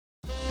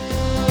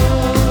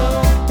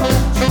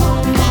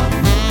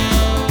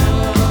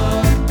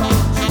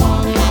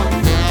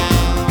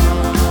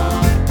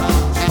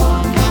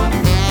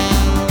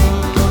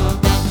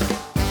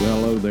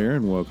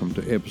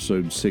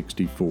episode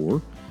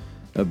 64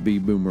 of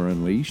B-Boomer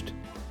Unleashed,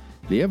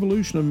 The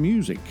Evolution of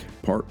Music,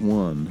 Part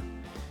 1,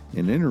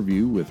 an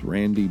interview with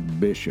Randy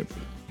Bishop.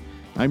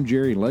 I'm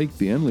Jerry Lake,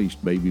 the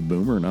Unleashed Baby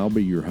Boomer, and I'll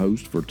be your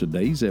host for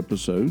today's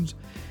episodes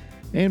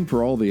and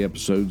for all the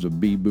episodes of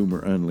B-Boomer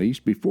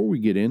Unleashed. Before we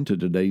get into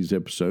today's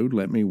episode,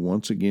 let me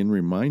once again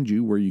remind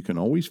you where you can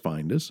always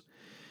find us.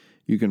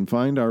 You can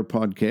find our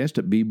podcast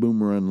at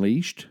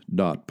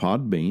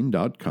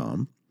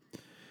bboomerunleashed.podbean.com.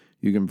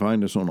 You can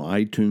find us on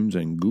iTunes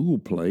and Google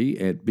Play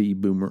at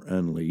B-Boomer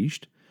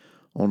Unleashed,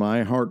 on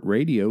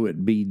iHeartRadio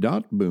at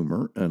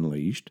B.Boomer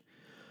Unleashed.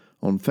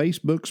 On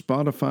Facebook,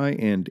 Spotify,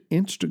 and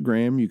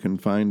Instagram, you can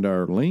find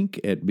our link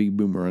at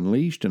B-Boomer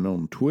Unleashed, and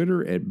on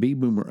Twitter at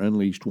B-Boomer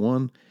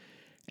Unleashed1.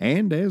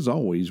 And as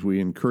always, we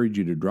encourage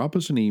you to drop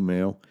us an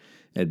email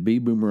at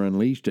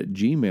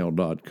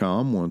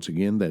bboomerunleashed@gmail.com. Once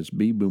again, that's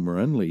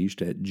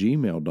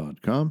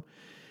bboomerunleashed@gmail.com.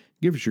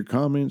 Give us your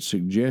comments,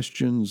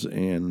 suggestions,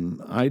 and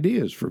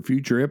ideas for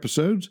future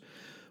episodes,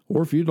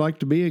 or if you'd like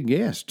to be a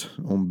guest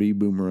on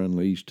B-Boomer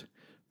Unleashed,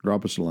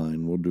 drop us a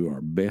line. We'll do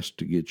our best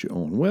to get you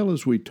on. Well,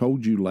 as we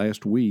told you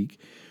last week,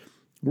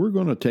 we're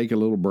going to take a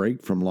little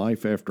break from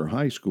life after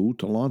high school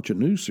to launch a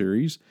new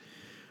series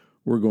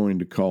we're going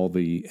to call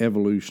The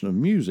Evolution of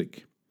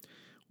Music.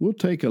 We'll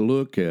take a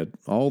look at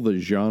all the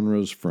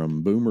genres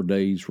from boomer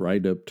days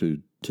right up to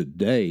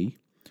today.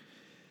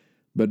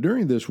 But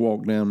during this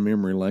walk down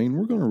memory lane,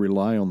 we're going to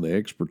rely on the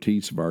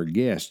expertise of our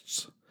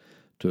guests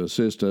to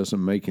assist us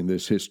in making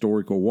this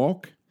historical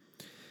walk.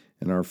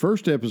 And our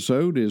first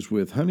episode is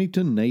with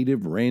Huntington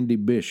native Randy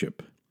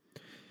Bishop.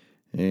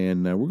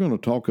 And we're going to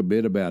talk a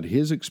bit about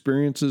his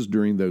experiences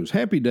during those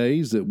happy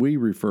days that we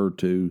refer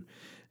to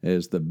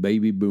as the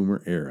baby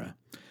boomer era.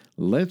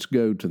 Let's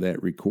go to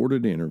that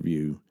recorded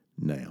interview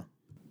now.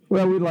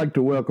 Well, we'd like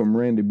to welcome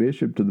Randy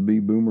Bishop to the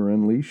B-Boomer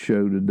Unleashed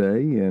show today.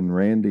 And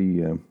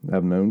Randy,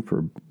 I've known for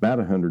about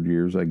 100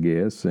 years, I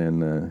guess. And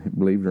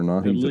believe it or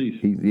not,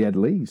 at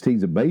least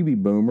he's a baby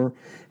boomer.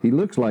 He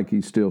looks like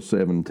he's still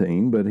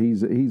 17, but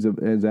he's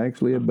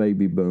actually a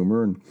baby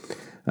boomer. And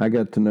I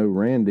got to know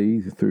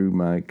Randy through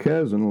my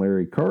cousin,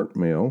 Larry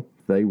Cartmill.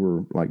 They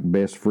were like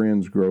best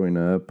friends growing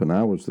up, and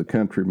I was the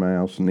country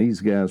mouse, and these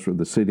guys were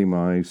the city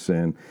mice.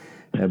 And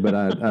but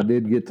I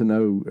did get to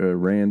know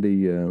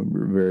Randy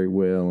very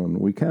well, and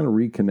we kind of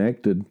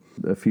reconnected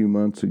a few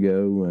months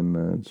ago, and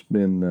it's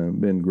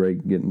been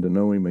great getting to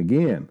know him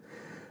again.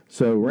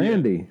 So,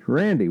 Randy,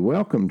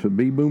 welcome to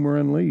B-Boomer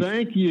Unleashed.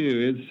 Thank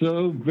you. It's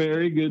so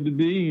very good to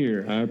be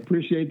here. I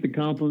appreciate the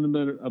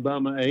compliment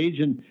about my age,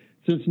 and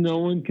since no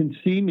one can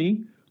see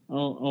me,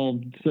 I'll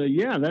say,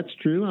 yeah, that's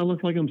true. I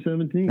look like I'm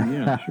 17.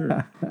 Yeah,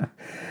 sure.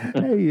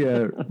 Hey,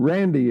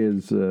 Randy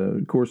is,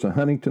 of course, a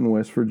Huntington,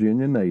 West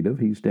Virginia native.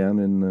 He's down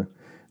in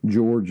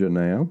Georgia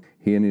now.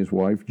 He and his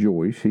wife,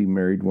 Joyce, he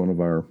married one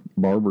of our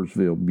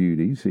Barbersville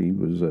beauties.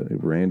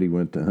 Randy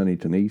went to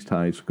Huntington East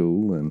High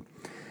School, and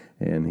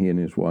he and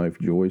his wife,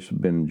 Joyce,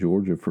 have been in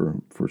Georgia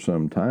for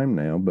some time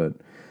now. But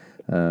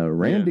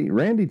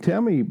Randy,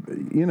 tell me,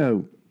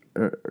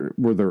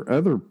 were there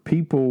other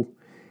people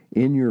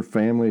in your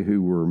family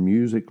who were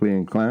musically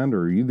inclined,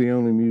 or are you the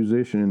only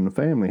musician in the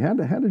family? How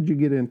did you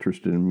get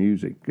interested in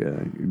music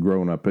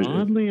growing up?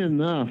 Oddly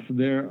enough,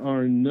 there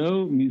are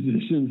no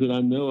musicians that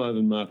I know of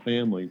in my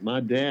family. My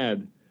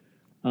dad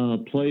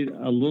played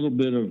a little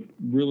bit of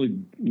really,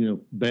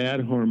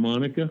 bad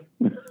harmonica.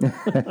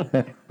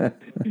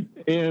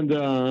 And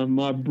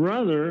my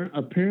brother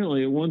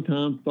apparently at one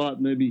time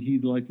thought maybe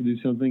he'd like to do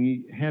something.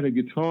 He had a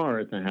guitar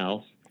at the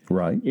house.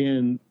 Right.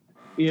 And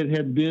it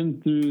had been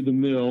through the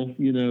mill,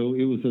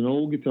 it was an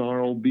old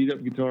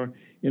beat-up guitar,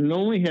 and it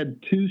only had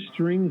 2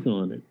 strings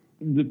on it,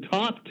 the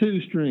top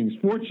 2 strings,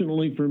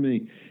 fortunately for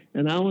me.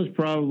 And I was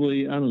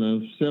probably, 7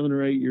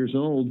 or 8 years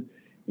old,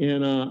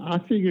 and I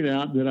figured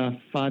out that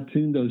if I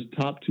tuned those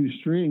top 2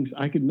 strings,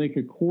 I could make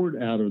a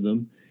chord out of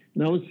them.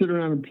 And I would sit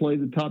around and play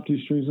the top 2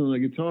 strings on the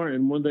guitar,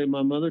 and one day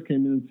my mother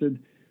came in and said,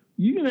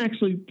 "You can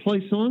actually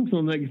play songs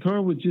on that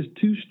guitar with just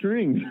 2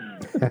 strings."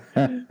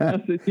 I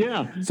said,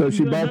 "Yeah." So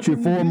she bought you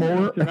 4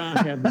 more?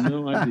 I have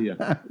no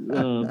idea.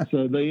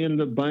 So they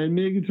ended up buying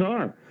me a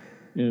guitar.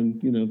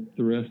 And,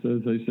 the rest,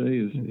 as they say,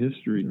 is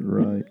history.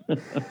 Right.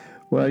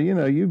 Well,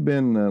 you've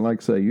been,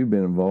 you've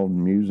been involved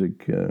in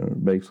music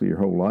basically your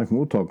whole life. And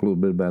we'll talk a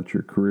little bit about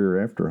your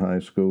career after high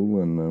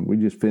school. And we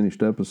just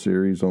finished up a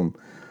series on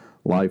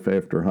life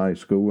after high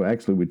school.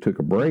 Actually, we took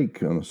a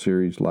break on a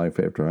series, Life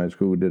After High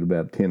School. We did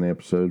about 10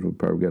 episodes. We've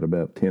probably got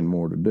about 10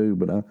 more to do.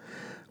 But I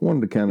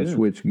wanted to kind of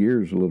switch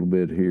gears a little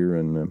bit here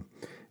and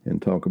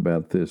talk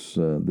about this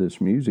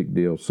music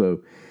deal.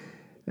 So,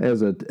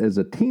 as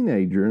a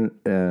teenager,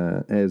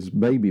 as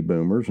baby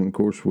boomers, and of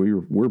course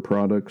we're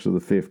products of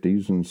the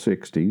 50s and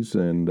 60s,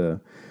 and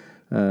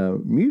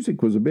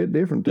Music was a bit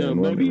different then,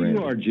 wasn't maybe it, Randy?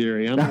 you are,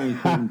 Jerry. I'm only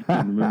 17,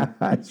 remember?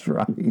 That's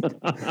right.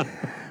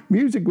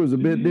 Music was a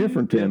bit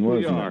different then,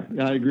 wasn't it? We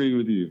are. I agree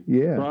with you.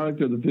 Yeah.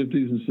 Product of the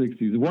 50s and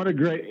 60s. What a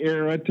great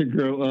era to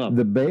grow up.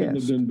 The best. Couldn't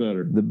have been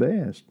better. The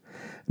best.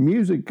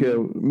 Music's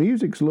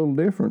a little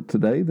different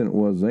today than it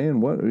was then.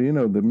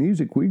 The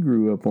music we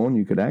grew up on,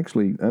 you could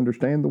actually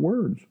understand the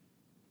words.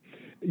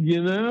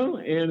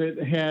 And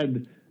it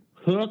had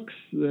hooks,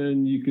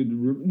 and you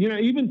could,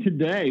 even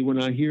today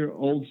when I hear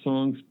old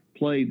songs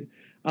played,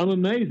 I'm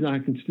amazed I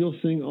can still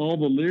sing all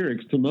the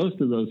lyrics to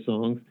most of those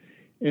songs.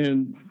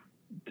 And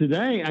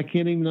today I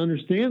can't even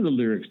understand the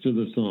lyrics to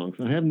the songs.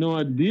 I have no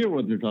idea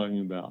what they're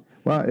talking about.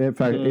 Well,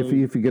 if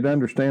you could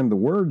understand the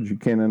words, you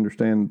can't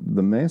understand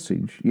the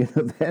message.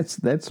 That's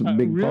a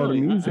big part of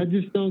music. I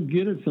just don't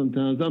get it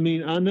sometimes. I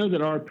mean, I know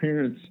that our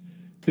parents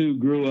who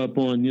grew up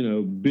on,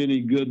 Benny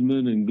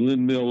Goodman and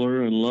Glenn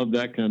Miller and loved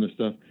that kind of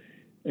stuff,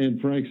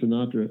 and Frank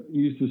Sinatra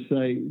used to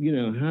say,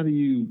 how do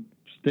you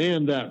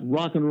stand that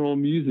rock and roll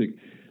music?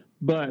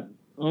 But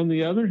on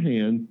the other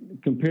hand,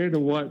 compared to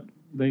what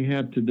they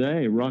have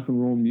today, rock and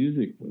roll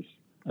music was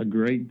a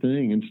great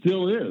thing and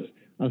still is.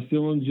 I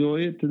still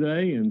enjoy it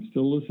today and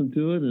still listen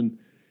to it. And,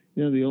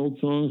 the old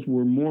songs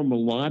were more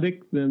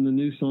melodic than the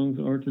new songs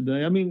are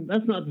today. I mean,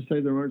 that's not to say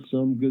there aren't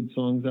some good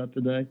songs out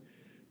today.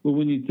 But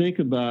when you think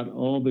about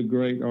all the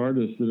great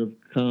artists that have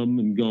come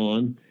and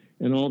gone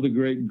and all the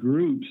great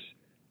groups,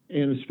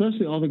 and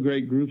especially all the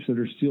great groups that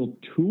are still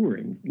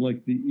touring,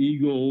 like the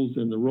Eagles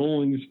and the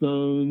Rolling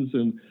Stones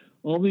and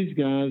all these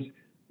guys,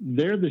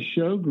 they're the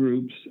show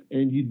groups,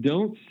 and you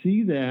don't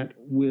see that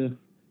with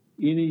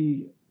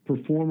any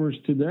performers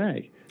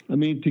today. I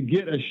mean, to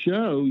get a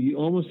show, you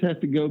almost have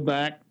to go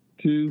back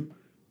to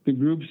the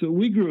groups that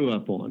we grew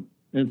up on.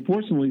 And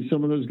fortunately,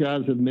 some of those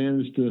guys have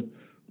managed to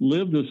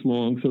live this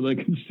long so they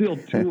can still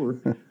tour.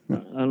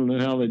 I don't know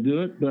how they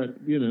do it, but,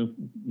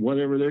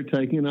 whatever they're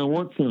taking, I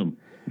want some.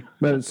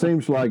 But it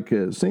seems like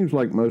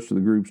most of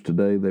the groups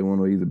today, they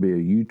want to either be a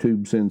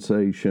YouTube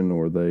sensation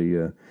or they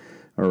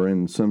are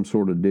in some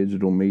sort of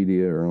digital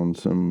media or on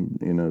some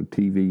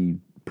TV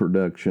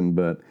production.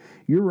 But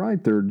you're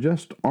right, there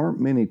just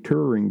aren't many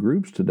touring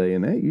groups today,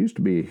 and that used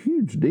to be a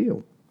huge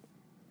deal.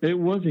 It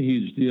was a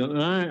huge deal.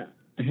 And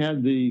I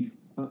had the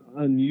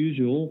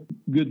unusual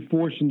good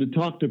fortune to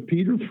talk to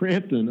Peter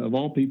Frampton, of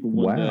all people,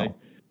 one day.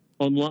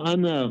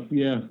 Online,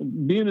 yeah.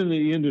 Being in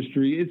the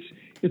industry,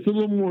 it's a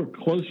little more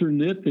closer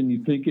knit than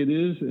you think it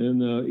is.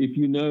 And if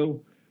you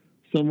know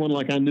someone,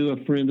 like I knew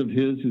a friend of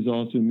his who's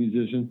also a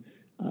musician,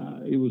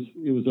 it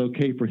was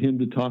okay for him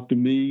to talk to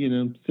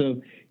me,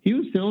 So he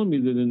was telling me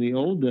that in the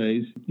old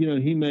days,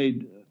 he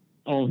made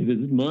all of his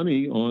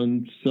money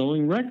on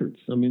selling records.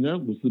 I mean, that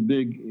was the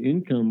big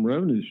income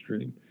revenue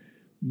stream.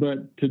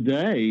 But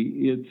today,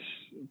 it's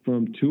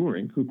from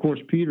touring. Of course,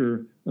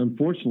 Peter,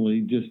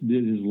 unfortunately, just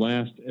did his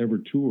last ever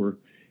tour.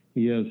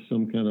 He has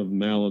some kind of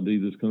malady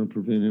that's going to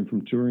prevent him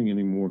from touring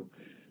anymore.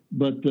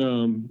 But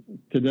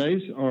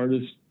today's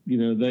artists,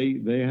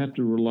 they have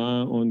to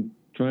rely on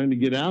trying to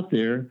get out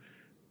there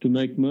to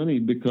make money,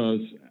 because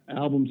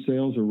album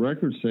sales or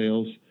record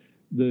sales,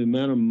 the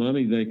amount of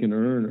money they can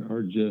earn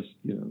are just,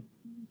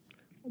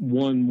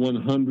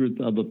 1/100th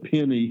of a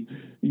penny,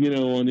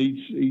 on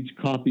each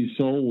copy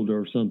sold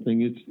or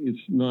something. It's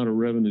not a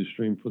revenue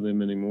stream for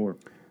them anymore.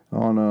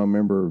 Oh, no, I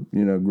remember,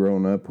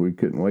 growing up, we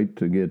couldn't wait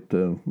to get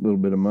a little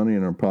bit of money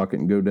in our pocket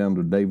and go down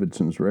to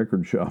Davidson's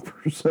record shop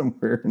or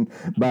somewhere and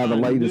buy the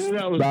latest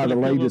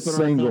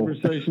single.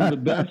 Conversation, the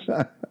best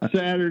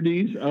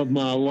Saturdays of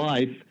my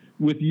life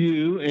with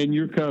you and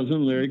your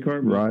cousin, Larry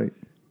Cartman. Right.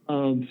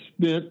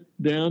 Spent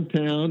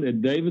downtown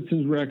at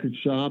Davidson's record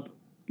shop,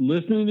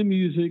 listening to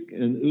music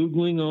and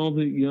oogling all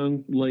the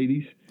young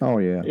ladies. Oh,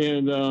 yeah.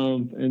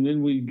 And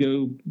then we'd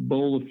go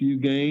bowl a few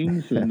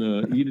games and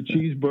eat a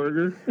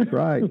cheeseburger.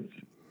 Right.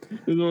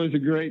 It was always a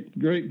great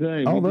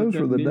day. Oh, those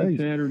were the days.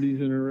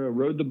 Saturdays in a row.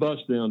 Rode the bus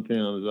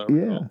downtown, as I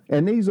recall. Yeah,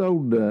 and these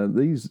old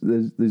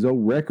these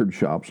old record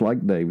shops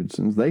like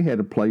Davidson's, they had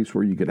a place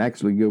where you could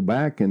actually go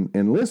back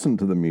and listen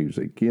to the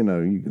music. You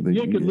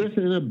could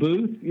listen in a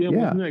booth. Yeah,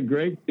 wasn't that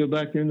great? Go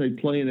back there and they'd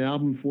play an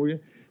album for you.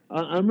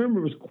 I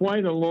remember it was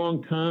quite a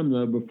long time,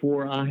 though,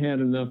 before I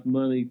had enough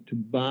money to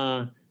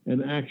buy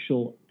an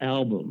actual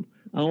album.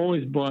 I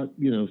always bought,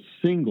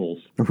 singles.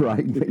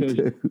 Right. Because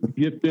you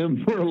get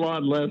them for a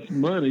lot less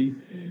money.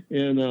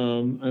 And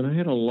I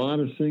had a lot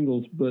of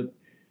singles. But,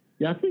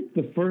 I think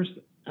the first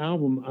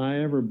album I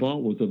ever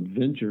bought was a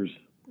Ventures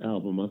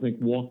album. I think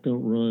Walk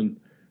Don't Run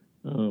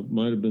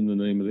might have been the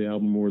name of the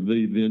album, or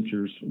The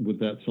Ventures, with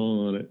that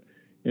song on it.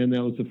 And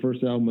that was the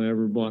first album I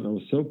ever bought, and I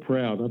was so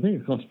proud. I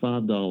think it cost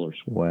 $5.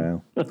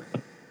 Wow.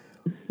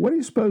 What do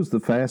you suppose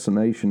the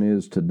fascination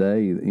is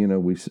today?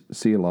 We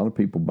see a lot of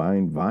people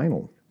buying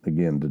vinyl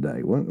again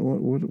today.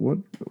 What?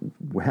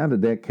 How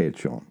did that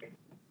catch on?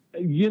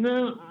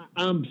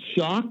 I'm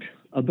shocked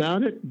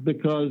about it,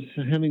 because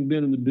having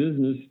been in the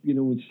business,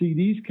 when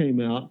CDs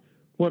came out,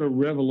 what a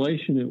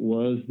revelation it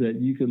was that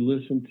you could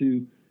listen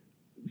to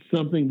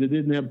something that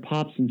didn't have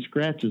pops and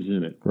scratches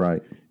in it.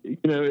 Right. You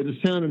know, it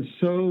sounded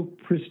so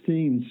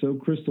pristine, so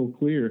crystal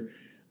clear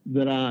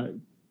that I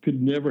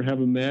could never have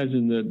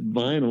imagined that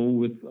vinyl,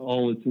 with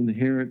all its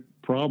inherent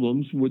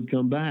problems, would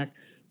come back.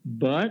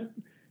 But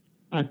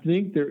I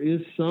think there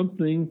is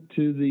something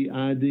to the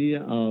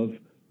idea of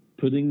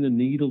putting the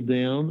needle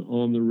down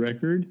on the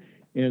record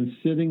and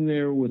sitting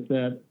there with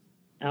that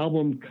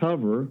album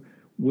cover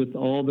with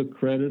all the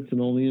credits and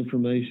all the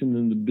information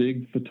and the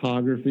big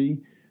photography.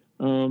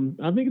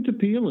 I think it's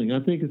appealing.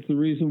 I think it's the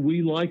reason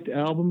we liked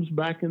albums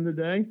back in the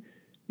day.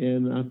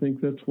 And I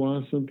think that's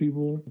why some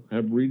people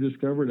have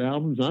rediscovered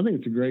albums. I think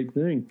it's a great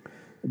thing.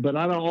 But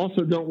I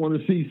also don't want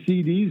to see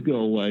CDs go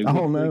away.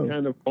 Oh, no. They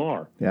kind of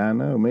are. Yeah, I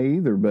know. Me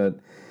either. But,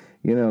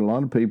 you know, a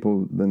lot of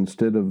people,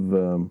 instead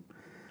of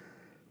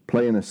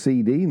playing a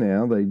CD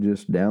now, they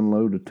just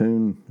download a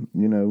tune,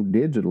 you know,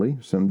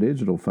 digitally, some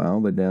digital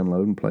file they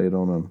download and play it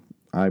on an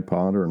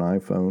iPod or an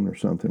iPhone or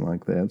something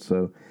like that.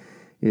 So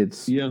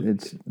it's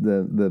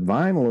the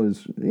vinyl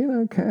is, you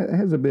know,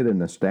 has a bit of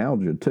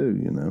nostalgia too,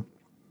 you know.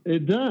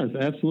 It does,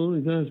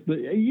 absolutely does. But,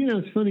 you know,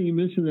 it's funny you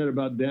mentioned that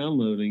about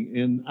downloading.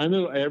 And I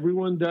know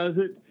everyone does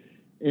it.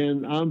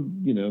 And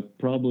I'm, you know,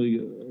 probably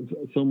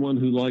someone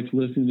who likes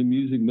listening to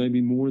music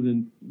maybe more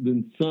than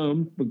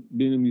some,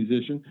 being a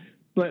musician.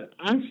 But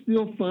I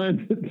still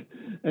find it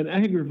an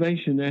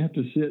aggravation to have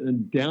to sit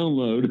and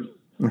download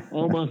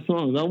all my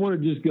songs. I want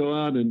to just go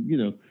out and, you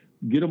know,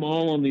 get them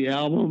all on the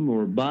album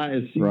or buy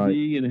a CD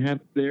right. and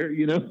have it there,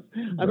 you know.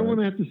 I don't want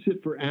to have to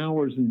sit for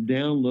hours and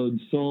download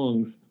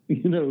songs.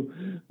 You know,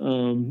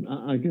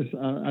 I guess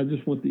I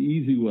just want the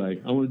easy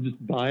way. I want to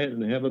just buy it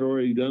and have it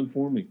already done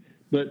for me.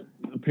 But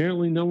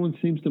apparently no one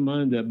seems to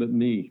mind that but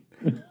me.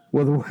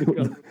 Well,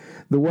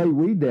 the way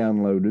we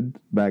downloaded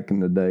back in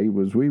the day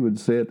was we would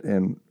sit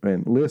and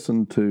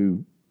listen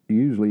to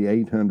usually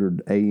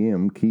 800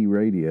 AM Key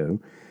Radio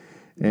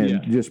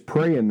and just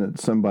praying that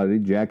somebody,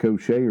 Jack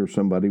O'Shea or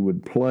somebody,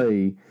 would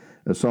play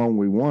a song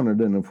we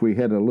wanted. And if we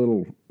had a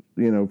little...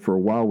 You know, for a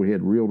while we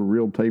had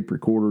reel-to-reel tape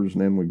recorders,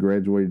 and then we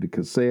graduated to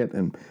cassette.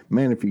 And,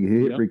 man, if you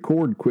hit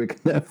record quick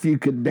enough, you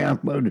could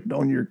download it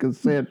on your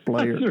cassette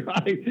player. That's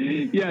right.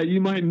 Yeah, you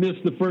might miss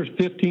the first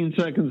 15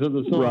 seconds of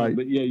the song, right.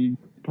 But, yeah, you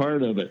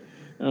part of it.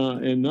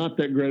 And not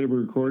that great of a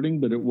recording,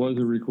 but it was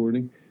a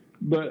recording.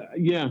 But,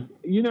 yeah,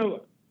 you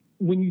know,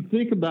 when you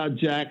think about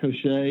Jack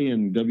O'Shea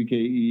and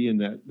WKE and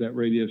that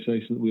radio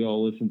station that we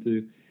all listen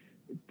to,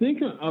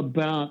 think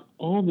about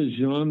all the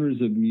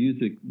genres of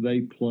music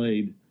they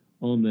played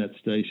on that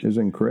station. It's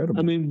incredible.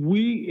 I mean,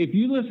 if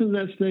you listen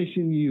to that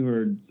station, you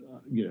heard,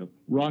 you know,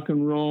 rock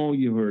and roll,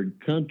 you heard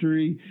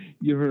country,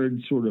 you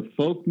heard sort of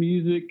folk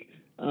music,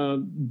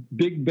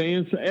 big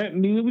bands. I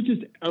mean, it was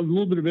just a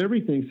little bit of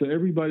everything. So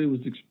everybody was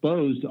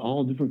exposed to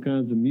all different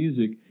kinds of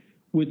music,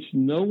 which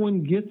no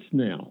one gets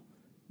now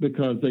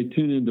because they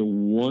tune into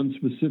one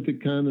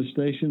specific kind of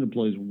station that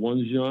plays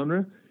one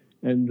genre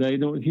and they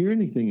don't hear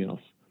anything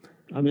else.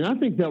 I mean, I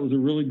think that was a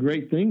really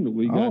great thing that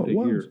we got to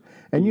hear.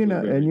 And you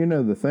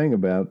know the thing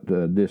about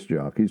disc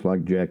jockeys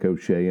like Jack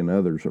O'Shea and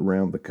others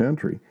around the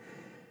country,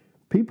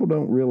 people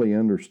don't really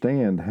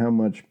understand how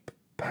much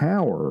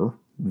power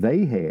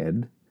they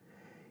had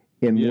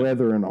in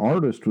whether an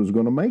artist was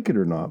going to make it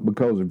or not.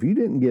 Because if you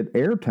didn't get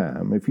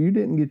airtime, if you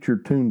didn't get your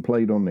tune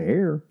played on the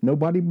air,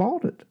 nobody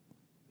bought it.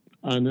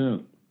 I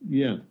know,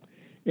 yeah.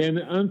 And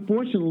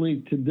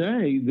unfortunately,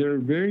 today there are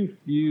very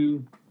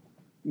few,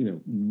 you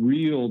know,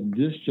 real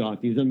disc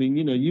jockeys. I mean,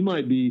 you know, you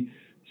might be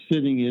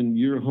sitting in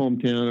your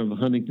hometown of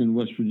Huntington,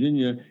 West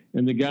Virginia,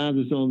 and the guy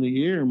that's on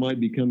the air might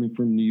be coming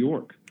from New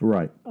York.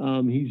 Right.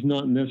 He's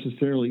not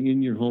necessarily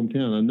in your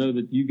hometown. I know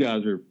that you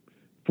guys are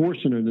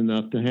fortunate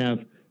enough to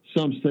have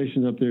some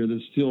stations up there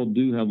that still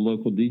do have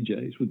local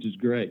DJs, which is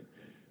great.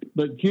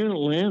 But here in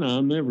Atlanta,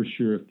 I'm never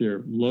sure if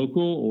they're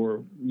local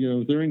or, you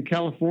know, if they're in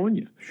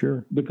California.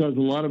 Sure. Because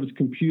a lot of it's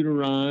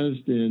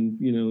computerized and,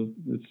 you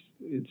know,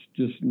 it's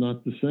just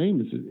not the same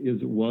as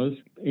it was.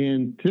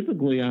 And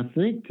typically, I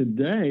think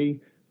today,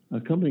 a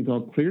company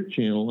called Clear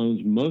Channel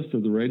owns most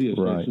of the radio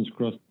stations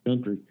across the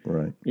country.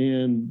 Right.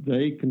 And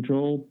they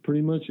control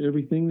pretty much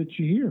everything that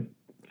you hear.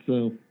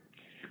 So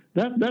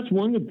that's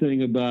one good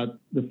thing about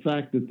the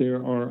fact that there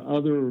are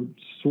other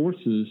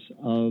sources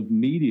of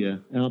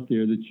media out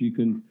there that you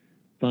can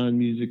find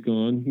music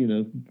on, you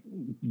know,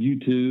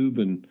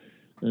 YouTube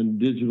and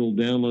digital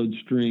download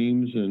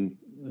streams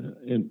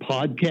and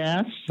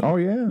podcasts. Oh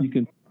yeah,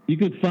 you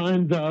can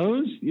find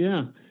those.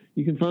 Yeah,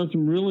 you can find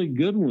some really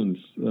good ones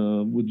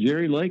with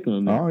Jerry Lake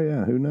on there. Oh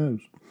yeah, who knows?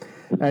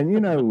 And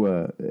you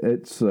know,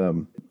 it's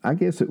I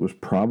guess it was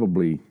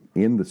probably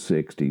in the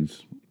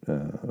 '60s,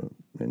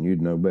 and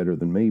you'd know better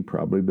than me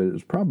probably, but it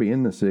was probably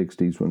in the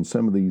 '60s when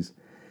some of these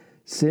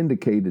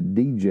syndicated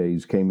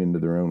DJs came into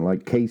their own,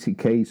 like Casey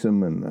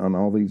Kasem and on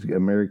all these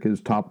America's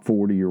Top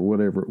 40 or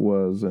whatever it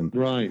was, and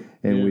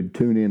we'd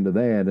tune into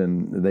that,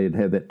 and they'd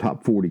have that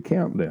Top 40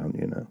 countdown,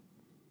 you know.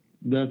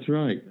 That's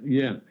right,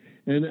 yeah,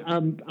 and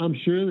I'm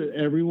sure that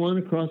everyone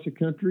across the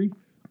country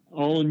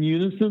all in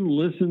unison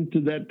listen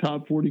to that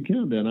top 40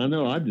 countdown. I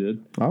know I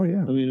did. Oh,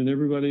 yeah. I mean, and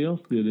everybody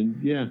else did.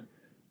 And yeah,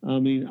 I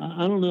mean,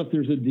 I don't know if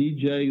there's a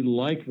DJ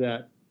like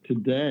that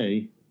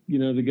today. You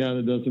know, the guy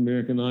that does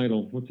American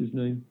Idol. What's his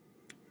name?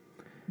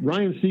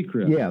 Ryan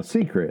Seacrest. Yeah,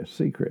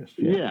 Seacrest.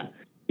 Yeah.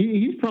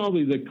 He's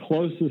probably the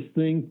closest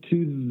thing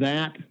to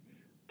that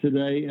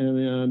today.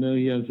 And I know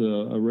he has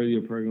a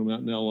radio program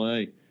out in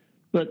L.A.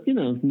 But, you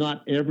know,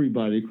 not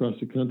everybody across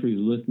the country is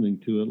listening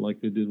to it like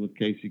they did with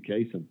Casey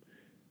Kasem.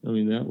 I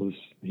mean, that was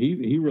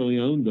he really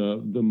owned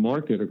the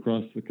market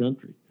across the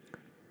country,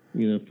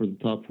 you know, for the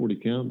top 40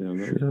 countdown.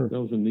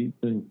 That was a neat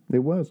thing. It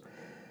was.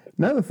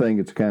 Another thing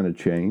that's kind of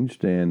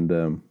changed, and,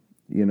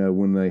 you know,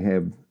 when they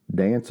have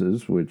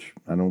dances, which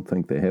I don't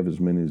think they have as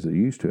many as they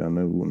used to. I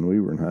know when we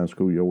were in high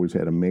school, you always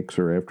had a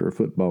mixer after a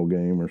football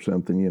game or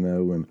something, you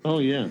know. And oh,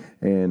 yeah.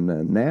 And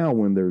now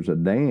when there's a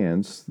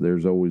dance,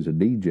 there's always a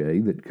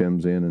DJ that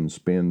comes in and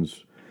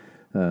spins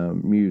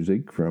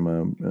music from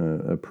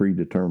a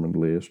predetermined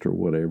list or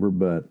whatever.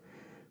 But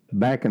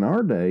back in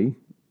our day,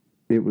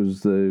 it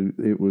was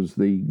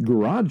the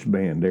garage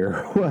band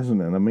era,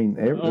 wasn't it? I mean,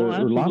 a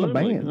lot of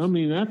bands. I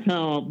mean, that's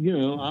how, you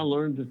know, I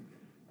learned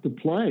to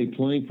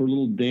playing for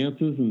little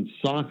dances and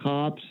sock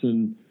hops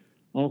and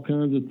all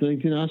kinds of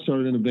things. You know, I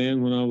started in a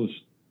band when I was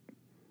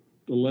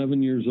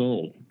 11 years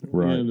old.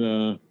 Right.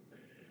 And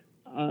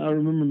I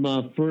remember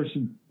my first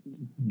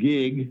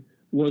gig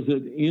was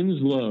at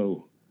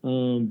Enslow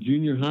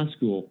Junior High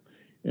School,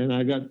 and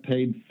I got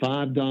paid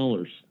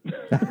 $5.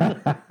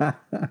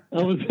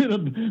 I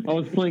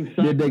was playing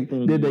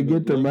saxophone. Did they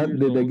get their money?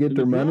 Did they get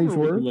their money's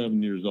worth?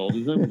 11 years old.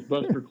 His name was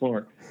Buster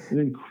Clark, an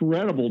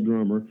incredible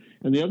drummer,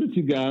 and the other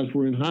two guys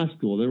were in high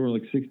school. They were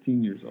like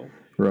 16 years old.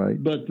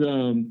 Right. But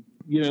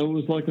you know, it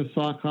was like a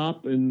sock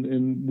hop,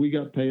 and we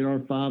got paid our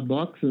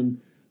 $5,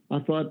 and I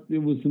thought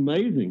it was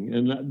amazing.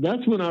 And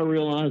that's when I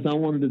realized I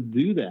wanted to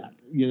do that.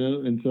 You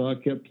know, and so I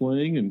kept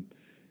playing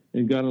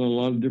and got in a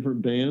lot of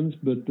different bands,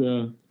 but.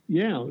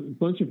 Yeah, a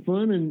bunch of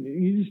fun, and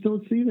you just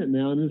don't see that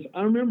now. And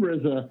I remember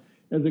as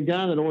a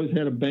guy that always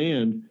had a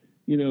band,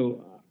 you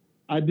know,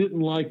 I didn't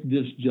like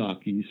disc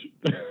jockeys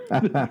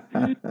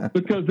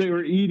because they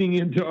were eating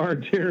into our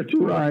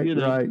territory. Right, you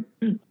know? right.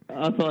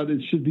 I thought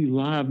it should be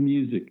live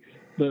music,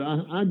 but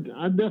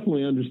I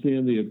definitely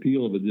understand the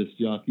appeal of a disc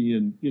jockey.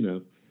 And you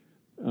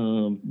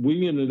know,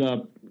 we ended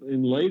up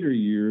in later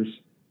years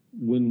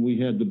when we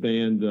had the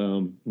band.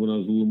 When I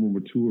was a little more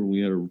mature,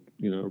 we had a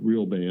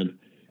real band.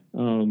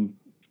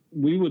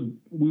 We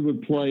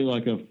would play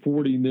like a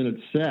 40-minute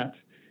set,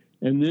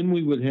 and then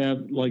we would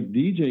have like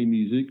DJ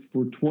music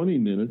for 20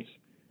 minutes,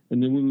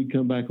 and then we would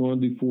come back on,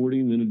 do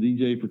 40, and then a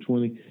DJ for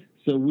 20.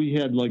 So we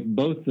had like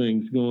both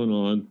things going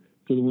on,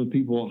 so that when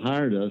people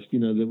hired us, you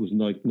know, that was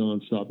like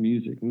nonstop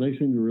music, and they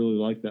seemed to really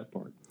like that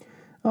part.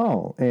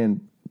 Oh,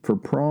 and for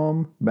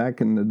prom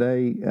back in the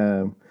day,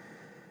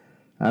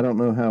 I don't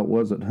know how it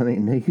was at Honey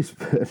Niece,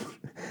 but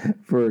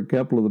for a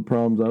couple of the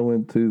proms I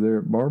went to there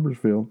at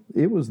Barbersville,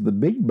 it was the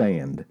big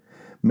band.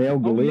 Mel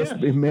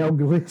Gillespie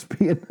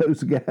and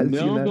those guys.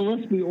 Mel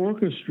Gillespie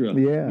Orchestra.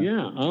 Yeah.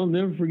 Yeah, I'll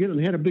never forget it.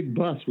 They had a big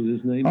bus with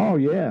his name. Oh,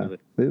 yeah.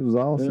 It was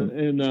awesome.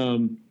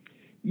 And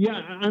yeah,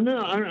 I know.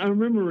 I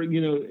remember,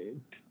 you know,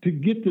 to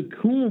get the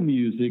cool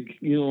music,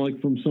 you know,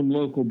 like from some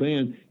local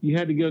band, you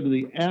had to go to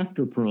the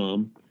after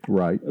prom.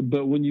 Right.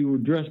 But when you were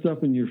dressed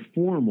up in your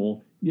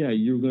formal, yeah,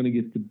 you were going to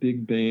get the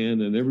big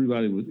band, and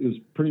everybody it was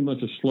pretty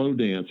much a slow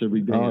dance every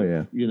day. Oh,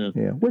 yeah. You know.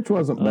 Yeah, which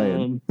wasn't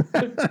bad.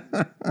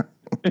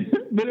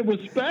 But it was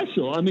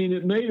special. I mean,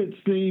 it made it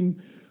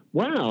seem,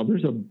 wow,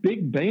 there's a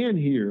big band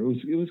here.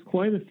 It was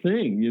quite a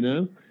thing, you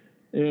know.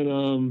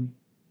 And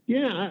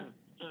yeah,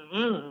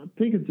 I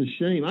think it's a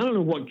shame. I don't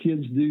know what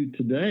kids do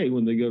today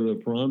when they go to a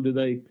prom. Do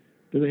they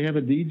have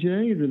a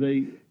DJ, or do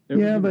they?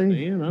 Yeah,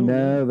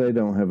 they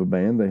don't have a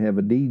band. They have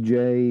a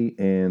DJ,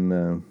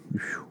 and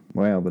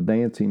wow, the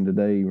dancing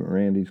today,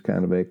 Randy's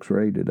kind of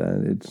X-rated.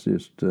 It's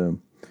just.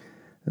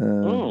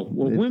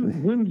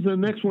 When's the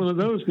next one of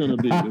those going to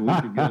be that we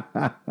could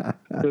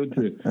go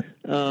to?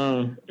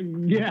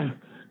 Yeah,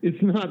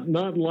 it's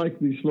not like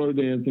the slow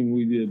dancing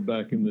we did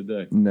back in the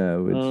day.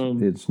 No,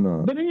 it's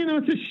not. But you know,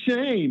 it's a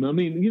shame. I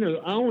mean, you know,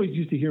 I always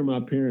used to hear my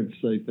parents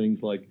say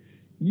things like,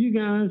 "You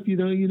guys, you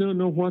know, you don't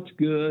know what's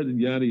good," and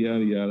yada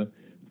yada yada.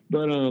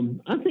 But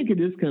I think it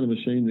is kind of a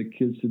shame that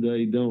kids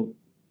today don't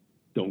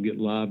get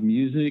live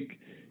music.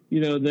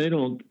 You know, they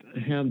don't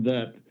have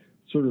that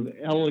sort of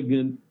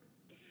elegant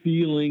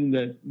feeling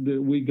that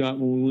we got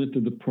when we went to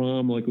the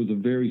prom, like it was a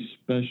very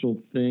special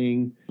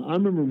thing. I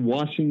remember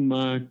washing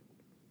my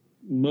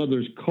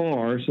mother's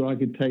car so I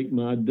could take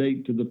my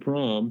date to the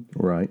prom.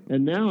 Right.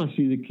 And now I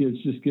see the kids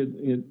just get,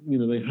 you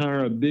know, they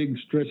hire a big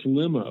stretch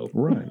limo.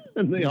 Right.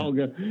 And they all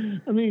go,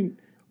 I mean,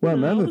 well,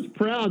 you know, I was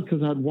proud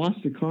because I'd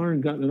washed the car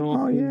and gotten it all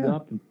cleaned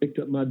up and picked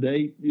up my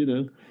date, you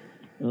know.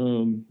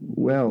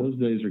 Well, those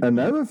days are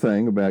another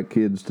thing about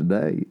kids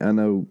today, I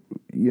know,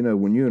 you know,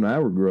 when you and I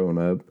were growing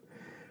up,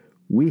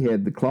 we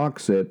had the clock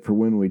set for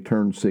when we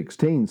turned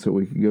 16 so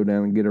we could go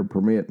down and get our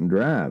permit and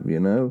drive, you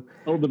know.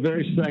 Oh, the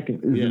very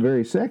second. The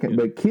very second. Yeah.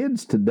 But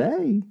kids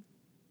today,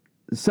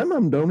 some of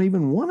them don't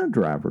even want a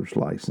driver's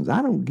license.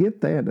 I don't get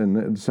that.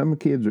 And some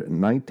kids are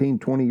 19,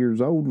 20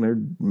 years old, and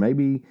they're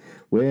maybe,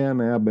 well,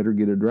 now I better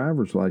get a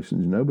driver's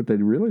license, but they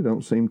really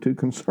don't seem too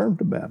concerned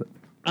about it.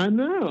 I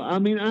know. I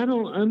mean, I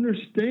don't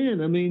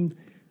understand. I mean,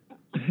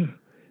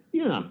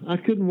 yeah, I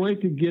couldn't wait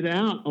to get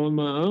out on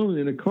my own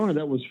in a car.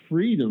 That was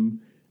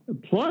freedom.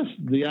 Plus,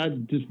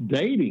 just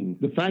dating.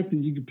 The fact that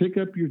you could pick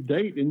up your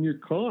date in your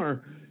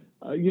car,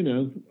 I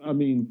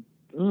mean,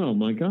 oh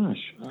my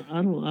gosh,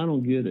 I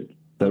don't get it.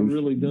 I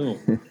really don't.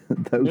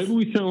 Maybe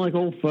we sound like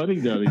old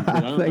fuddy-duddies.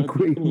 I think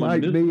we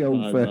might be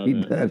old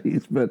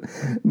fuddy-duddies, but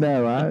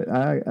no,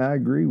 I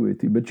agree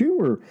with you. But you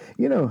were,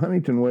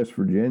 Huntington, West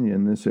Virginia,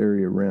 in this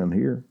area around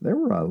here, there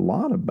were a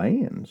lot of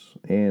bands,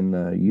 and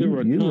you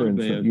were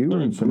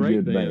in some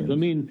good bands. I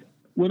mean,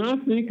 when I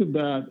think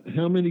about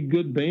how many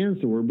good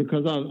bands there were,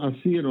 because I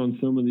see it on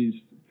some of these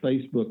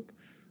Facebook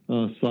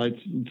sites,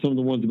 some of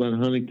the ones about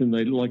Huntington,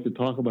 they like to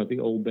talk about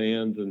the old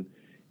bands and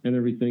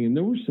everything. And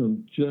there were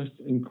some just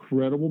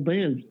incredible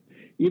bands,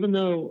 even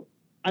though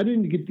I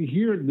didn't get to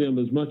hear them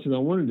as much as I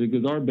wanted to,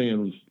 because our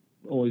band was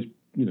always,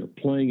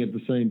 playing at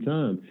the same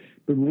time.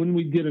 But when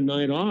we'd get a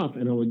night off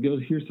and I would go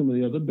hear some of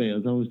the other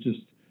bands, I was just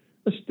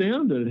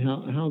astounded at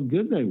how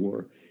good they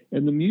were.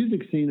 And the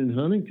music scene in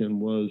Huntington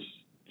was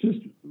just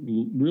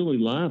really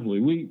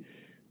lively. We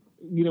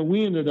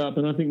ended up,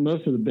 and I think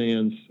most of the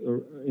bands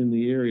in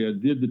the area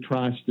did the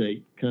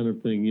tri-state kind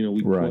of thing.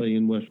 We'd play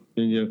in West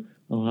Virginia,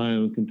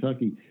 Ohio, and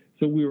Kentucky.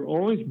 So we were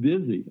always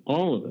busy,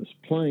 all of us,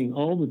 playing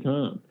all the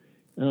time.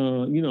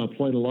 I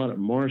played a lot at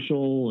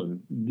Marshall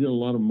and did a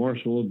lot of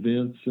Marshall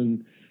events,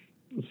 and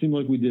it seemed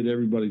like we did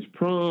everybody's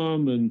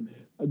prom, and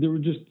there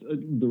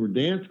were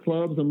dance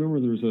clubs. I remember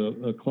there was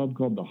a club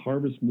called the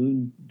Harvest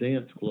Moon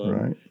Dance Club.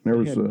 Right. There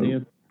was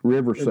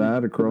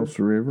Riverside across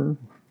the river.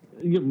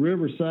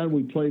 Riverside,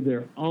 we played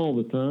there all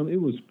the time.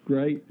 It was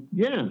great.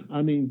 Yeah,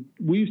 I mean,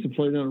 we used to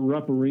play down at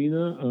Rupp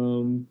Arena,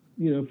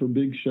 for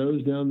big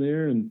shows down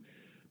there. And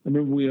I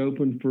remember we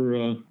opened for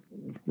a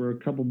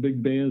couple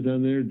big bands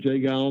down there,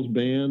 Jay Giles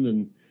Band,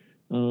 and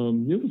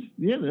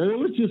it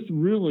was just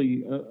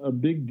really a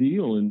big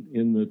deal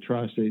in the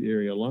tri-state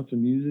area. Lots of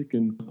music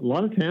and a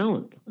lot of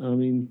talent. I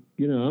mean,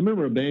 I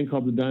remember a band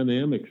called the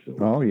Dynamics.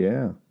 Oh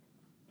yeah,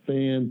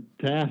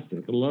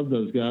 fantastic! I love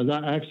those guys.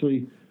 I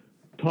actually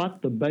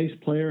taught the bass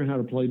player how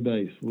to play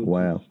bass.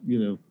 Wow.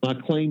 Is, my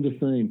claim to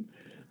fame.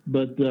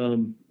 But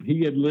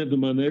he had lived in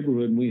my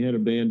neighborhood, and we had a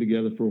band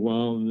together for a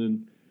while, and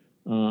then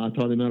I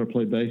taught him how to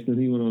play bass, and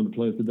he went on to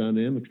play with the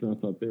Dynamics, and I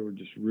thought they were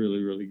just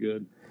really, really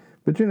good.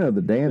 But,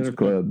 the dance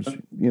clubs,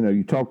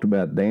 you talked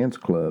about dance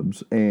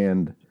clubs,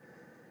 and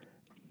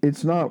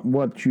it's not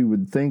what you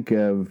would think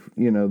of,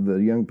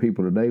 the young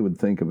people today would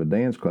think of a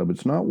dance club.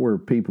 It's not where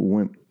people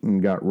went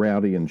and got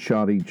rowdy and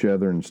shot each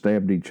other and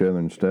stabbed each other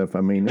and stuff.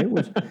 I mean,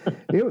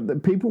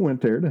 the people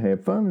went there to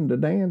have fun and to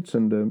dance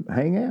and to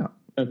hang out.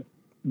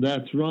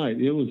 That's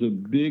right. It was a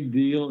big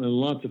deal and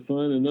lots of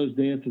fun, and those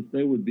dances,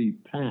 they would be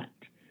packed.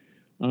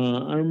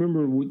 I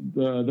remember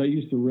they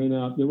used to rent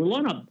out. There were a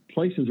lot of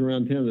places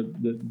around town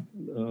that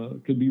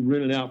could be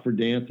rented out for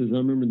dances. I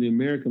remember the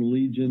American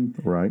Legion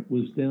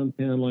was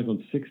downtown, like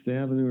on 6th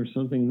Avenue or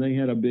something, and they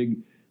had a big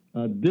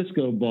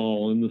disco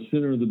ball in the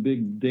center of the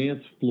big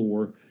dance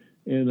floor.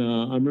 And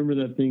I remember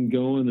that thing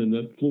going, and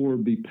that floor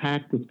would be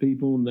packed with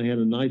people, and they had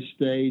a nice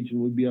stage,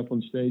 and we'd be up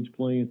on stage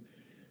playing.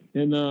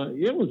 And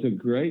it was a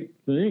great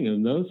thing,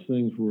 and those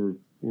things were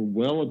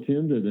well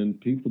attended, and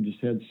people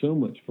just had so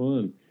much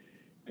fun.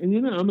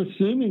 And, I'm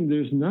assuming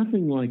there's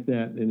nothing like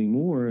that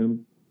anymore.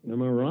 Am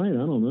I right? I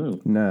don't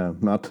know. No,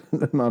 not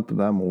that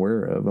I'm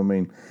aware of. I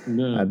mean,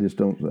 no. I just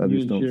don't. I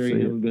just don't see it. You and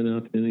Sherry haven't been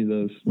out to any of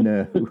those.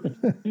 No.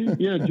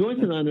 Yeah, Joyce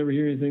and I never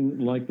hear anything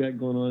like that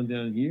going on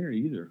down here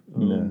either.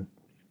 No.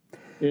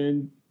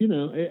 And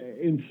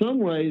in some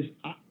ways,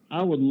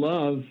 I would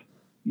love,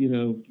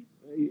 to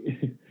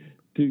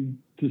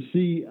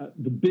see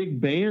the big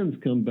bands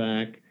come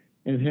back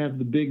and have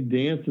the big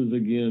dances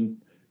again,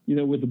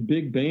 with a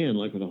big band,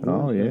 like with a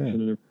horn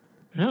section. And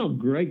how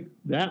great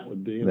that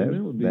would be.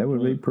 That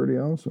would be pretty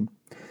awesome.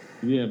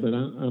 Yeah, but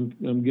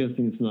I'm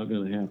guessing it's not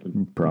going to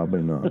happen.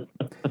 Probably not.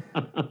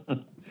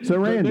 So,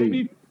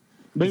 Randy,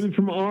 maybe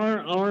from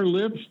our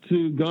lips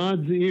to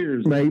God's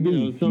ears.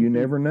 Maybe you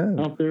never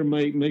know. Out there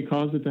may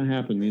cause it to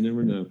happen. You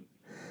never know.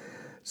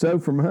 So,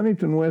 from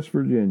Huntington, West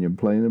Virginia,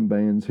 playing in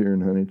bands here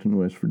in Huntington,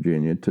 West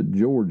Virginia, to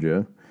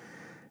Georgia,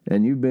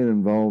 and you've been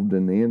involved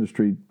in the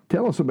industry.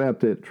 Tell us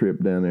about that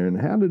trip down there,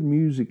 and how did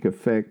music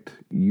affect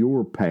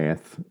your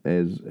path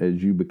as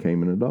you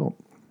became an adult?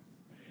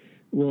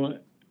 Well,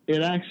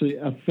 it actually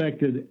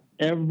affected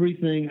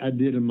everything I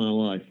did in my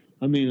life.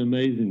 I mean,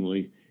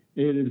 amazingly.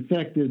 It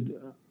affected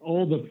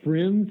all the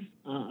friends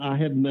I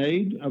have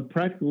made.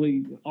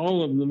 Practically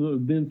all of them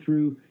have been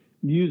through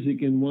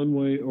music in one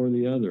way or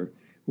the other.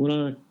 When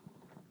I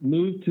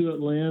moved to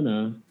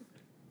Atlanta,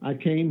 I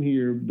came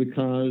here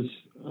because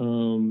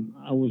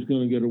I was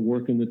going to go to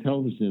work in the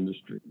television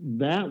industry.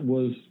 That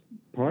was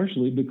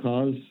partially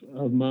because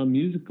of my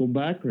musical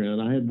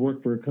background. I had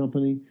worked for a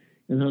company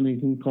in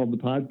Huntington called the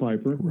Pied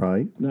Piper.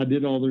 Right. And I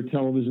did all their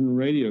television and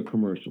radio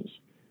commercials.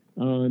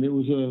 And it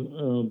was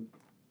a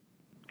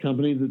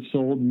company that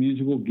sold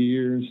musical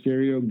gear and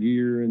stereo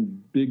gear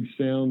and big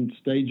sound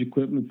stage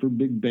equipment for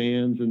big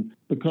bands. And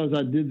because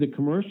I did the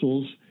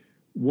commercials,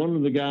 one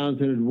of the guys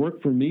that had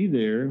worked for me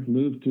there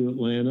moved to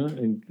Atlanta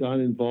and got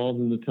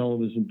involved in the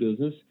television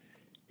business.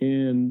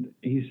 And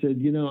he said,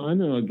 you know, I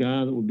know a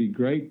guy that would be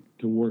great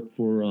to work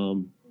for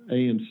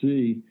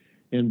AMC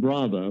and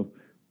Bravo,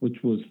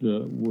 which were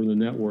the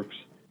networks.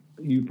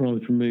 You're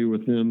probably familiar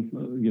with them.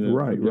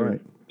 Right.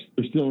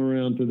 They're still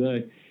around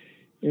today.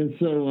 And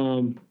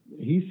so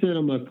he sent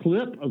him a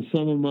clip of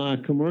some of my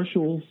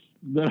commercials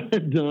that I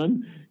had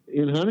done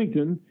in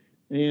Huntington,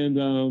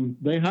 and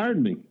they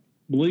hired me,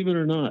 believe it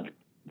or not.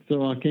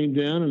 So I came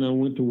down and I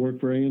went to work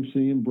for AMC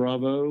and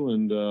Bravo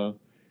and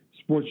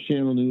Sports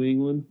Channel New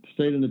England.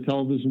 Stayed in the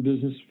television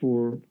business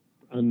for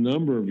a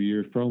number of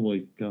years,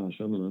 probably,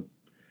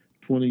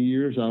 20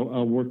 years.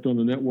 I worked on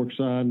the network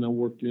side, and I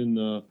worked in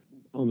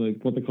on the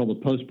what they call the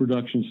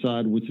post-production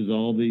side, which is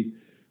all the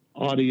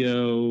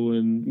audio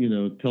and,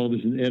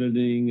 television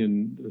editing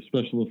and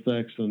special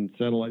effects and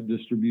satellite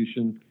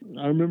distribution.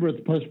 I remember at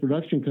the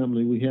post-production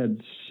company, we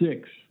had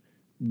 6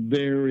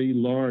 very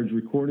large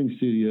recording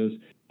studios.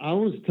 I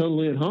was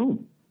totally at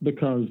home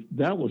because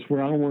that was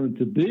where I wanted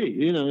to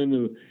be.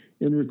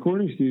 In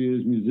recording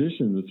studios,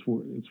 musician, it's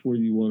where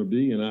you want to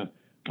be. And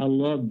I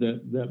loved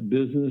that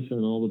business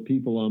and all the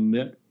people I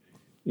met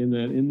in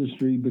that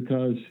industry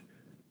because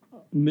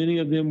many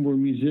of them were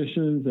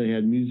musicians. They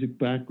had music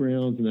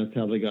backgrounds, and that's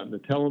how they got into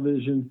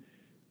television.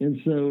 And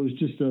so it was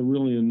just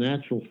really a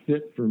natural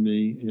fit for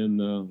me. And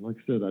like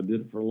I said, I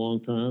did it for a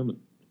long time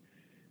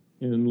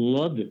and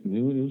loved it. And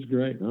it was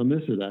great. I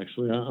miss it,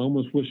 actually. I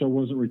almost wish I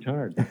wasn't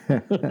retired.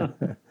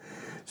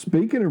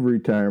 Speaking of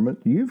retirement,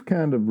 you've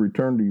kind of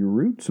returned to your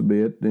roots a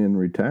bit in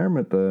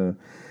retirement.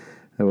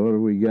 What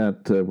do we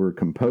got? We're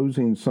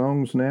composing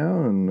songs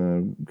now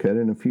and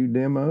cutting a few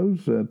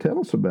demos. Tell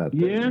us about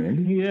that,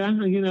 Randy. Yeah.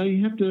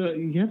 You have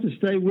to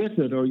stay with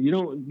it, or you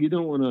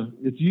don't want to.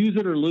 It's use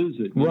it or lose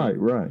it.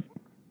 Right.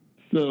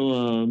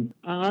 So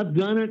I've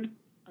done it.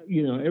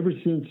 Ever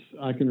since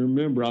I can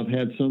remember, I've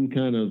had some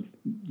kind of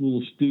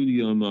little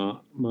studio in my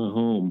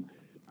home.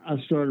 I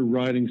started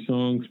writing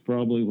songs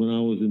probably when I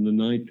was in the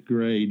 9th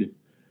grade.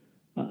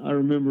 I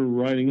remember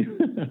writing.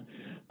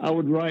 I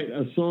would write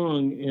a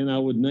song and I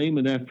would name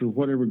it after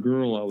whatever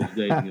girl I was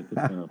dating at the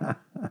time.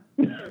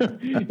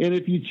 And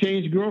if you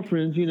change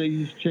girlfriends, you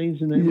just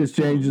change the name. You just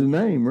change the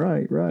name,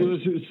 right. It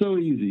was so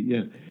easy,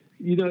 yeah.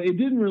 It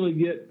didn't really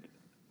get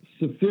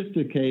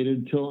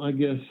sophisticated till I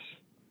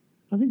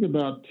think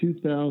about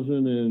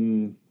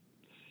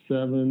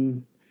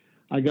 2007.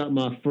 I got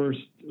my first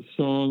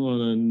song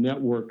on a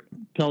network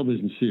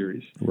television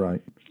series.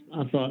 Right.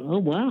 I thought, oh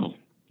wow,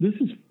 this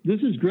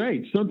is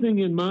great. Something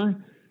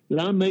that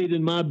I made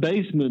in my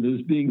basement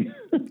is being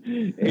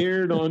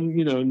aired on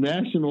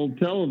national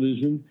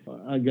television.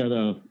 I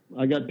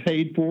got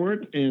paid for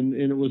it, and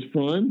it was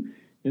fun.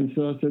 And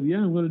so I said, yeah,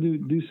 I'm going to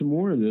do some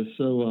more of this.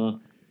 So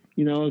I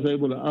was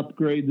able to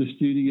upgrade the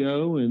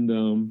studio, and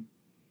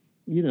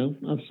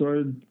I've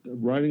started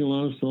writing a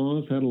lot of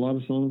songs. Had a lot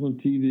of songs on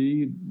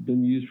TV,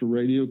 been used for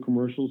radio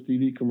commercials,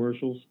 TV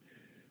commercials,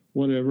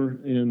 whatever.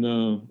 And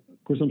of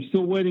course, I'm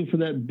still waiting for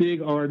that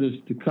big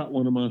artist to cut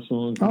one of my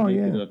songs. Oh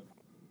yeah.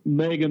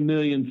 Mega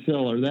million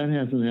seller. That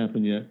hasn't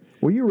happened yet.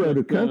 Well, you wrote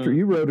a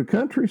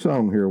country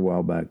song here a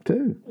while back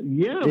too.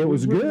 Yeah, it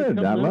was good.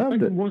 I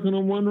loved it. I'm working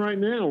on one right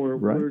now.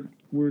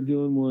 We're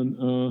doing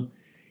one.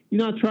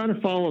 I try to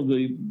follow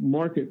the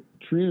market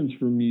trends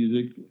for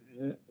music,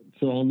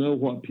 so I'll know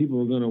what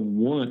people are going to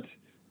want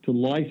to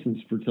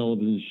license for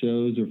television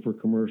shows or for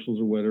commercials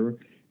or whatever.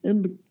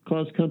 And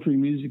because country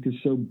music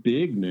is so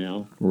big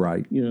now,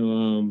 right?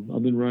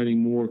 I've been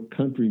writing more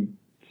country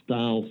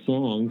style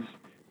songs.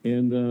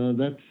 And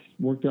that's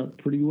worked out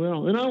pretty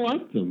well. And I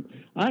like them.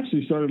 I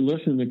actually started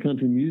listening to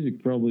country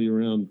music probably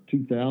around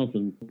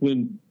 2000.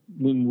 When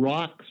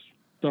rock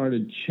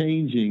started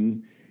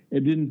changing,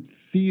 it didn't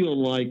feel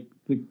like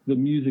the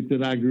music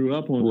that I grew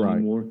up on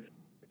anymore.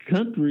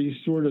 Country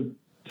sort of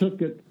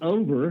took it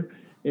over.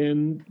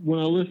 And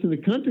when I listen to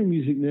country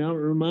music now, it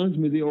reminds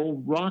me of the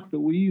old rock that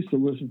we used to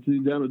listen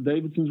to down at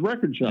Davidson's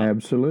record shop.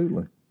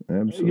 Absolutely.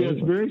 Yeah, it's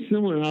very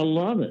similar, and I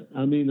love it.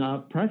 I mean, I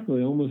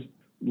practically almost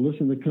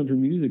listen to country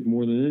music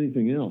more than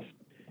anything else.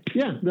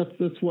 Yeah,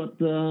 that's what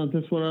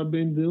I've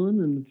been doing,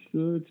 and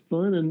it's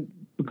fun. And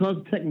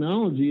because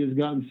technology has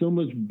gotten so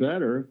much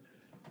better,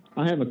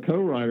 I have a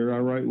co-writer I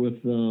write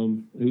with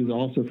who's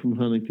also from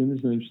Huntington.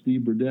 His name's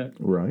Steve Burdett.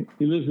 Right.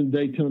 He lives in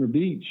Daytona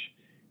Beach,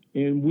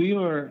 and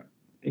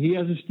he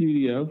has a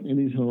studio in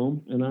his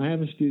home, and I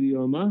have a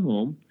studio in my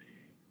home.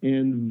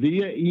 And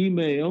via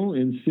email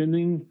and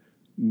sending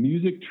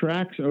music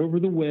tracks over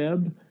the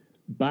web,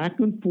 back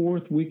and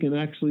forth, we can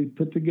actually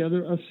put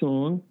together a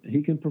song.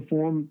 He can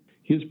perform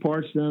his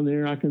parts down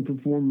there. I can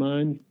perform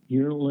mine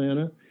here in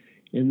Atlanta.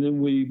 And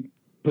then we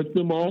put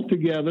them all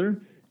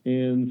together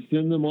and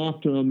send them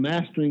off to a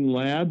mastering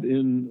lab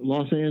in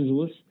Los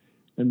Angeles.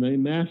 and they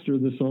master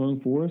the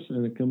song for us,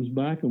 and it comes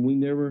back, and we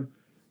never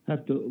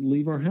have to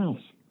leave our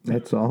house.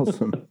 That's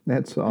awesome.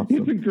 That's awesome.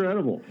 It's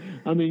incredible.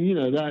 I mean, you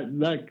know,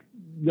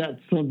 that's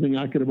something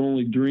I could have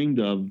only dreamed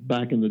of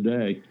back in the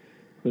day,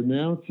 but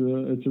now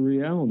it's a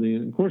reality.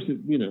 And of course,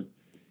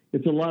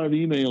 it's a lot of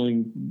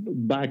emailing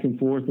back and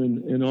forth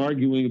and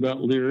arguing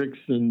about lyrics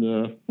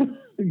and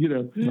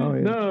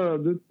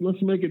no,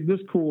 let's make it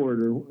this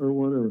chord or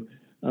whatever,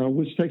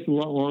 which takes a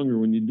lot longer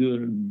when you do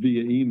it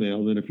via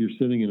email than if you're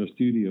sitting in a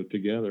studio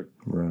together.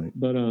 Right.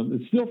 But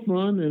it's still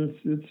fun, and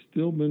it's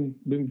still been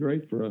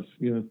great for us.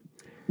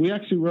 We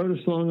actually wrote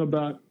a song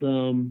about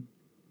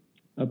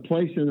a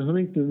place in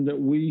Huntington that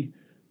we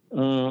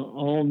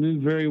all knew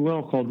very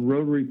well called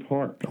Rotary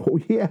Park. Oh,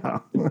 yeah.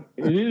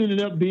 It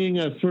ended up being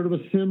a sort of a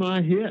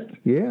semi-hit.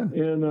 Yeah.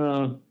 And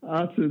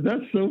I said,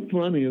 that's so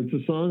funny. It's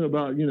a song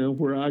about,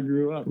 where I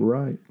grew up.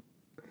 Right.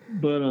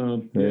 But,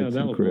 that was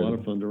a lot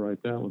of fun to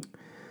write that one.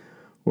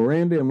 Well,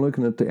 Randy, I'm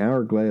looking at the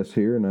hourglass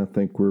here, and I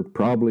think we're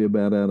probably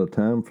about out of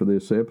time for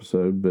this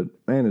episode. But,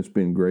 man, it's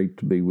been great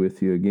to be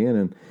with you again.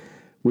 And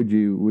would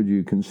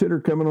you consider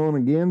coming on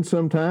again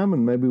sometime,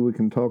 and maybe we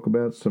can talk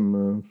about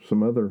some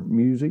other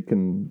music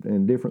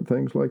and different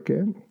things like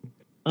that?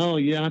 Oh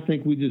yeah, I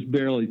think we just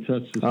barely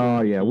touched the surface.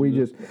 Oh yeah, we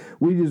just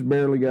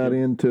barely got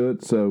into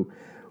it, so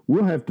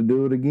we'll have to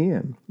do it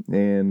again.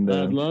 And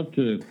I'd love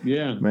to.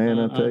 Yeah, man,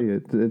 I tell you,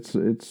 it's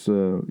great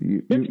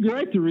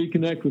to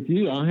reconnect with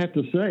you. I have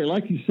to say,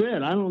 like you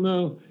said, I don't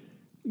know.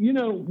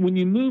 When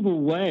you move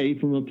away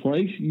from a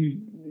place,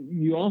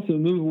 you also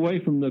move away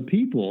from the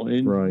people,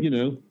 and right.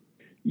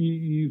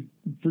 You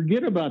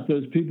forget about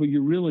those people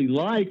you really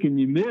like and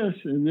you miss.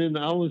 And then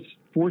I was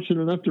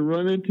fortunate enough to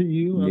run into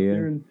you up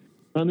there in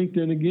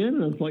Huntington again,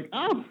 and I was like,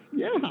 oh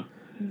yeah,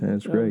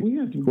 that's great. A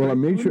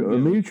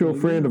mutual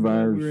friend of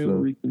ours,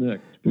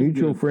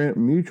 mutual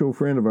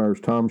friend of ours,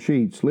 Tom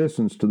Sheets,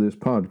 listens to this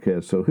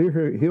podcast, so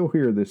he'll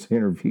hear this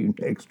interview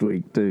next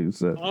week too.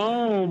 So,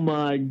 oh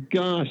my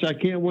gosh, I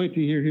can't wait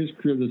to hear his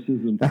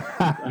criticism.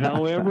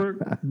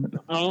 However,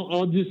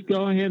 I'll just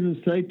go ahead and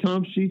say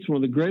Tom Sheets, one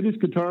of the greatest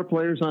guitar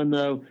players I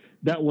know.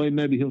 That way,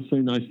 maybe he'll say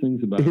nice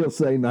things about us. He'll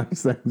say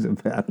nice things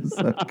about us.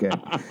 Okay.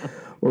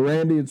 Well,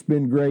 Randy, it's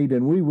been great,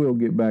 and we will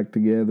get back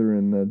together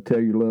and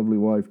tell your lovely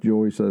wife,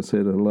 Joyce, I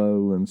said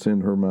hello and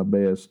send her my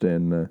best.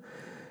 And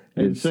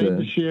say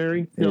to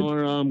Sherry, tell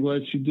her I'm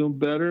glad she's doing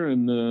better,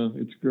 and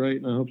it's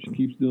great, and I hope she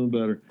keeps doing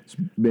better. It's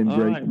been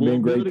great. Right, we'll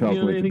great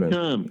talking with you.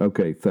 Anytime.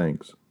 Okay,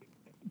 thanks.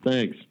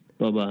 Thanks.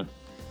 Bye-bye.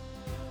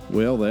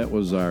 Well, that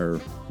was our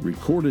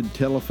recorded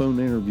telephone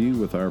interview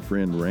with our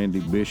friend Randy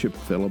Bishop,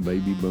 fellow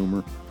baby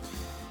boomer.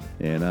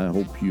 And I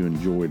hope you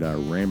enjoyed our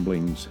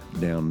ramblings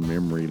down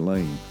memory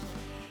lane.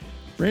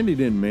 Randy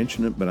didn't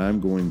mention it, but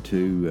I'm going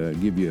to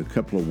give you a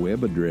couple of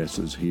web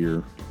addresses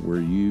here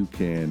where you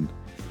can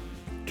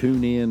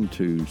tune in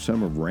to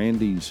some of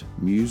Randy's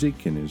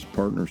music and his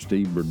partner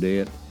Steve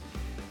Burdett.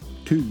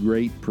 Two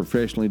great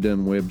professionally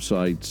done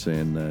websites,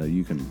 and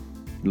you can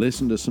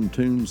listen to some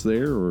tunes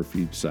there, or if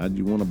you decide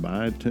you want to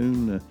buy a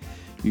tune,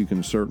 you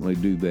can certainly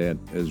do that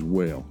as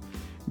well.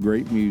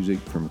 Great music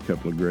from a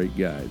couple of great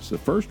guys. The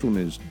first one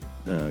is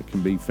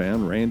can be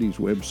found Randy's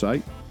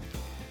website,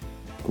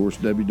 of course,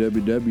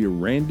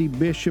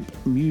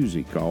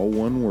 www.randybishopmusic, all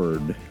one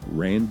word,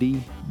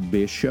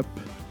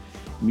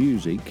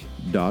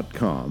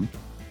 randybishopmusic.com,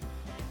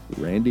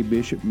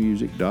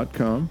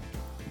 randybishopmusic.com.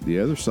 The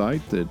other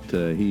site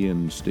that he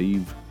and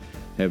Steve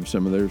have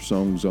some of their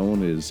songs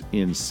on is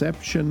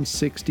Inception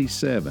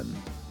 67,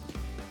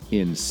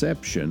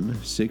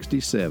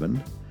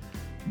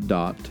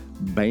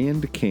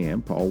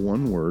 Inception67.bandcamp, all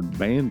one word,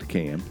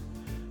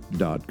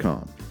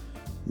 bandcamp.com.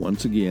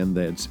 Once again,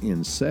 that's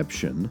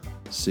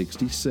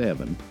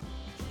Inception67,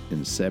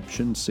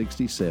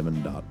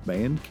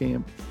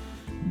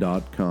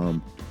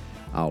 Inception67.bandcamp.com.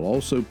 I'll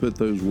also put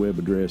those web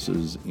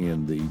addresses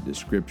in the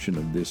description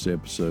of this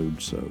episode,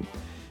 so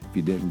if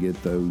you didn't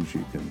get those,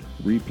 you can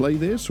replay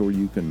this, or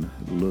you can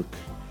look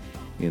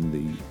in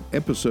the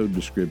episode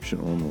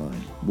description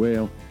online.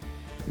 Well,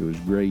 it was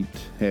great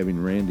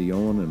having Randy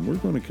on, and we're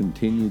going to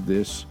continue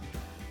this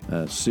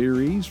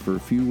series for a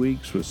few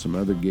weeks with some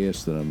other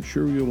guests that I'm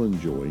sure you'll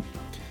enjoy.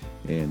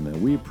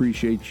 And we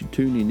appreciate you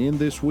tuning in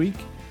this week.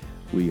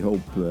 We hope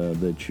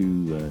that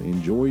you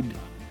enjoyed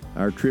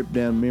our trip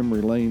down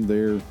memory lane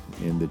there,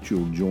 and that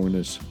you'll join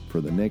us for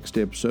the next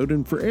episode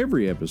and for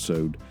every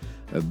episode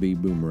of Be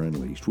Boomer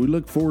Unleashed. We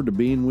look forward to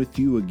being with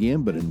you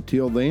again, but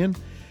until then,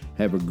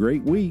 have a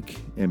great week,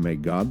 and may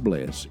God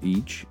bless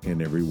each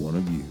and every one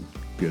of you.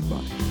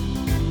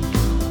 Goodbye.